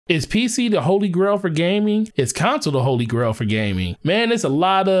Is PC the holy grail for gaming? Is console the holy grail for gaming? Man, there's a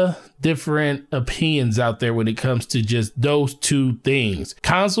lot of different opinions out there when it comes to just those two things.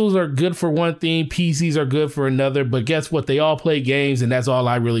 Consoles are good for one thing, PCs are good for another, but guess what? They all play games, and that's all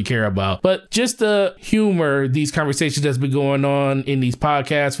I really care about. But just to humor these conversations that's been going on in these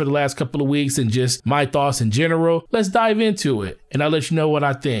podcasts for the last couple of weeks and just my thoughts in general, let's dive into it and I'll let you know what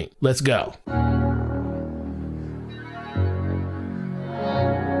I think. Let's go.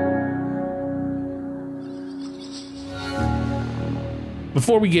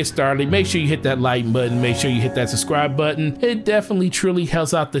 Before we get started, make sure you hit that like button, make sure you hit that subscribe button. It definitely truly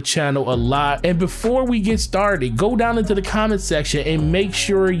helps out the channel a lot. And before we get started, go down into the comment section and make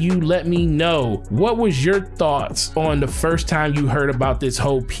sure you let me know what was your thoughts on the first time you heard about this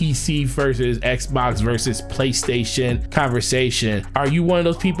whole PC versus Xbox versus PlayStation conversation. Are you one of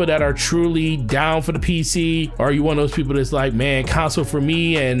those people that are truly down for the PC? Or are you one of those people that's like, man, console for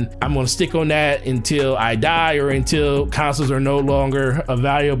me and I'm gonna stick on that until I die or until consoles are no longer a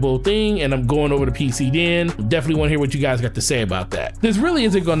valuable thing and I'm going over to PC then? Definitely want to hear what you guys got to say about that. This really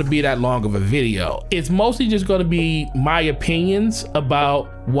isn't going to be that long of a video. It's mostly just going to be my opinions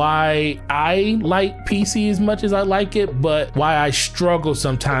about why I like PC as much as I like it, but why I struggle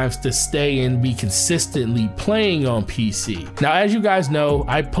sometimes to stay and be consistently playing on PC. Now, as you guys know,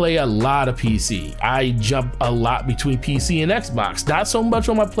 I play a lot of PC. I jump a lot between PC and Xbox. Not so much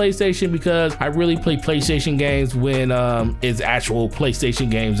on my PlayStation because I really play PlayStation games when it's actual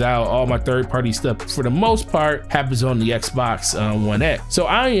PlayStation games out. All my third-party stuff, for the most part, happens on the Xbox One X. So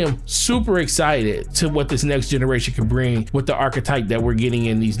I am super excited to what this next generation can bring with the archetype that we're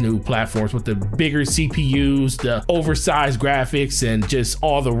getting in these new platforms, with the bigger CPUs, the oversized graphics, and just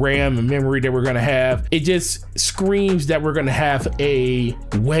all the RAM and memory that we're going to have. It just screams that we're going to have a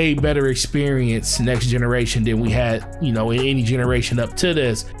way better experience next generation than we had, you know, in any generation up to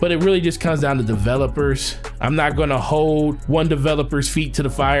this. But it really just comes down to developers. I'm not going to hold one developer's feet to the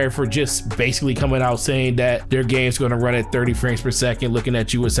fire for just basically coming out saying that their game's going to run at 30 frames per second, looking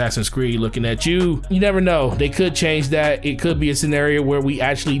at you, Assassin's Creed, looking at you. You never know. They could change that. It could be a scenario where we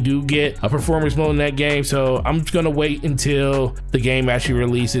actually do get a performance mode in that game. So I'm just going to wait until the game actually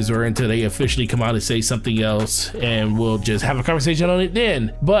releases or until they officially come out and say something else, and we'll just have a conversation on it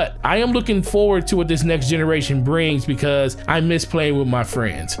then. But I am looking forward to what this next generation brings because I miss playing with my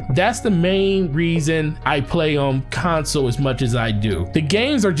friends. That's the main reason I play on console as much as I do. The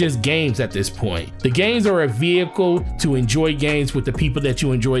games are just games at this point. The games are a vehicle to enjoy games with the people that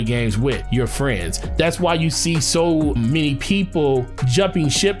you enjoy games with, your friends. That's why you see so many people jumping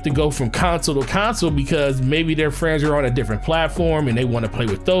ship to go from console to console, because maybe their friends are on a different platform and they want to play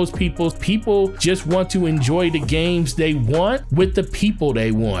with those people. People just want to enjoy the games they want with the people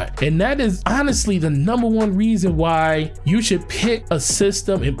they want. And that is honestly the number one reason why you should pick a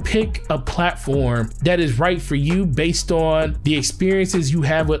system and pick a platform that is right for you based on the experiences you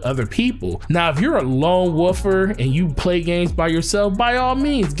have with other people. Now, if you're a lone wolfer and you play games by yourself, by all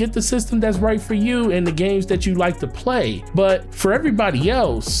means, get the system that's right for you and the games that you like to play. But for everybody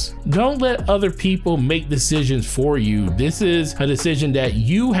else, don't let other people make decisions for you. This is a decision that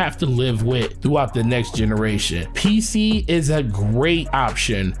you have to live with throughout the next generation. PC is a great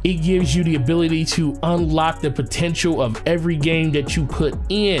option. It gives you the ability to unlock the potential of every game that you put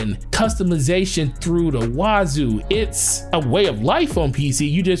in. Customization through the wazoo. It's a way of life on PC.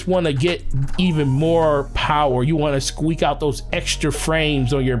 You just want to get even more power. You want to squeak out those extra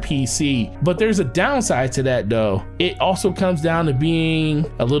frames on your PC. But there's a downside to that though. It also comes down to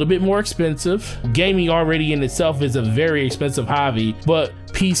being a little bit more expensive. Gaming already in itself is a very expensive hobby, but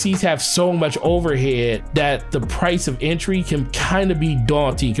PCs have so much overhead that the price of entry can kind of be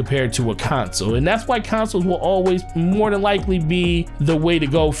daunting compared to a console. And that's why consoles will always more than likely be the way to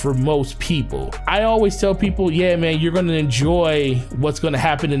go for most people. I always tell people, yeah, man, you're going to enjoy what's going to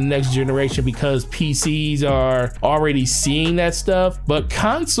happen in the next generation because PCs are already seeing that stuff. But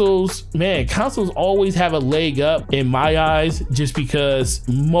consoles, man, consoles always have a leg up in my eyes, just because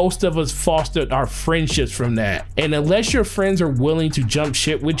most of us fostered our friendships from that. And unless your friends are willing to jump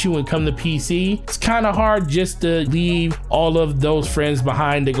ship with you and come to PC, it's kind of hard just to leave all of those friends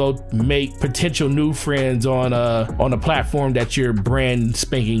behind to go make potential new friends on a platform that you're brand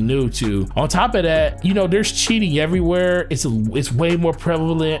spanking new to. On top of that, you know, there's cheating everywhere. It's way more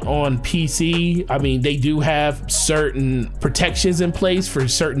prevalent on PC. I mean, they do have certain protections in place for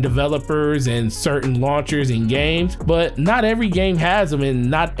certain developers and certain launchers and games, but not every game has them,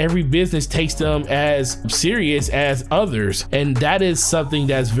 and not every business takes them as serious as others. And that is something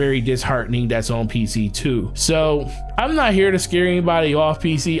that's very disheartening that's on PC too. So I'm not here to scare anybody off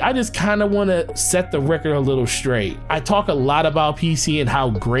PC. I just kind of want to set the record a little straight. I talk a lot about PC and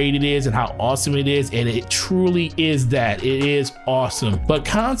how great it is and how awesome it is, and it truly is that. It is awesome. But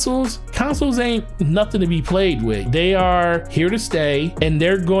consoles ain't nothing to be played with. They are here to stay, and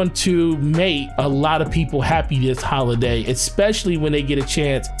they're going to make a lot of people happy this holiday, especially when they get a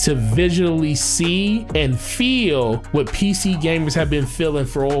chance to visually see and feel what PC gamers have been feeling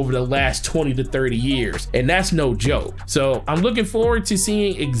for over the last 20 to 30 years. And that's no joke. So I'm looking forward to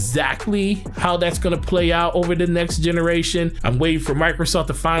seeing exactly how that's going to play out over the next generation. I'm waiting for Microsoft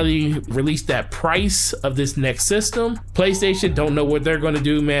to finally release that price of this next system. PlayStation, don't know what they're going to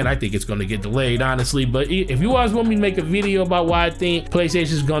do, man. I think it's going to get delayed, honestly. But if you guys want me to make a video about why I think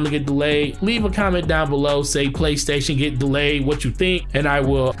PlayStation is going to get delayed, leave a comment down below. Say PlayStation get delayed, what you think, and I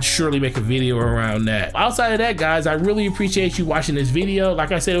will surely make a video around that. Outside of that, guys, I really appreciate you watching this video.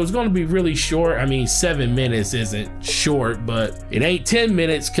 Like I said, it was going to be really short. I mean, 7 minutes isn't short, but it ain't 10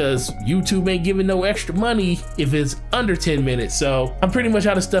 minutes because YouTube ain't giving no extra money if it's under 10 minutes. So I'm pretty much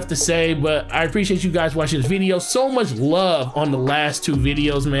out of stuff to say, but I appreciate you guys watching this video. So much love on the last 2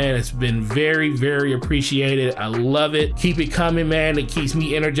 videos, man. It's been very, very appreciated. I love it. Keep it coming, man. It keeps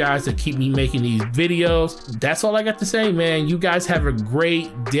me energized to keep me making these videos. That's all I got to say, man. You guys have a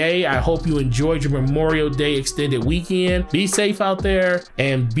great day. I hope you enjoyed your Memorial Day extended weekend. Be safe out there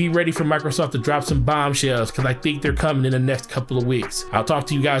and be ready for Microsoft to drop some bombshells because I think they're coming in the next couple of weeks. I'll talk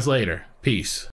to you guys later. Peace.